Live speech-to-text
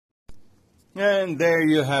And there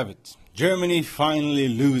you have it. Germany finally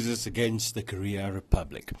loses against the Korea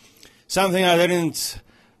Republic. Something I didn't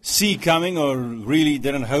see coming or really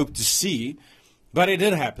didn't hope to see, but it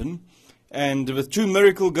did happen. And with two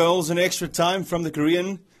miracle goals in extra time from the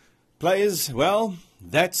Korean players, well,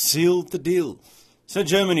 that sealed the deal. So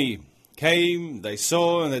Germany came, they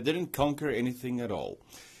saw, and they didn't conquer anything at all.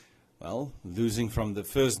 Well, losing from the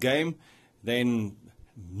first game, then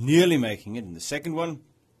nearly making it in the second one,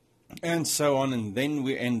 and so on, and then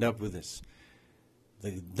we end up with this.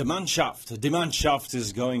 The Mannschaft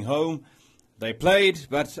is going home. They played,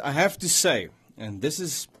 but I have to say, and this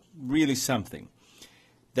is really something,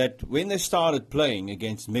 that when they started playing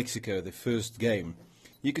against Mexico, the first game,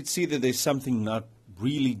 you could see that there's something not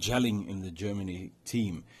really gelling in the Germany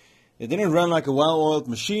team. They didn't run like a well-oiled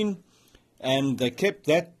machine, and they kept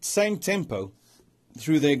that same tempo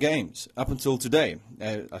through their games up until today.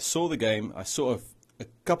 I saw the game. I saw a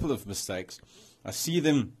couple of mistakes. I see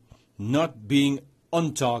them not being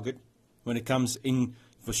on target when it comes in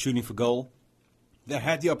for shooting for goal. They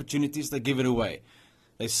had the opportunities, they give it away.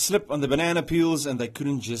 They slip on the banana peels and they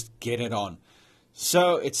couldn't just get it on.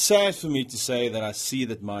 So it's sad for me to say that I see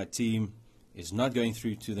that my team is not going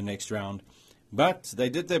through to the next round. But they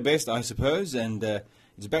did their best, I suppose, and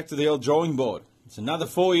it's back to the old drawing board. It's another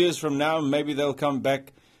 4 years from now, maybe they'll come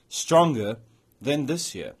back stronger than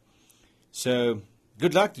this year. So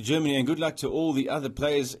good luck to Germany and good luck to all the other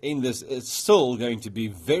players in this. It's still going to be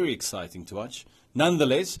very exciting to watch.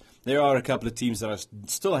 Nonetheless, there are a couple of teams that I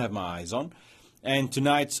still have my eyes on. And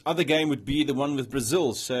tonight's other game would be the one with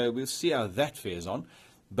Brazil. So we'll see how that fares on.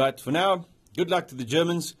 But for now, good luck to the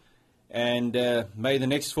Germans. And may the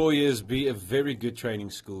next 4 years be a very good training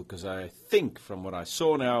school. Because I think from what I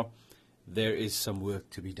saw now, there is some work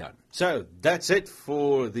to be done. So that's it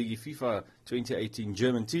for the FIFA 2018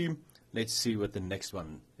 German team. Let's see what the next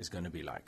one is going to be like.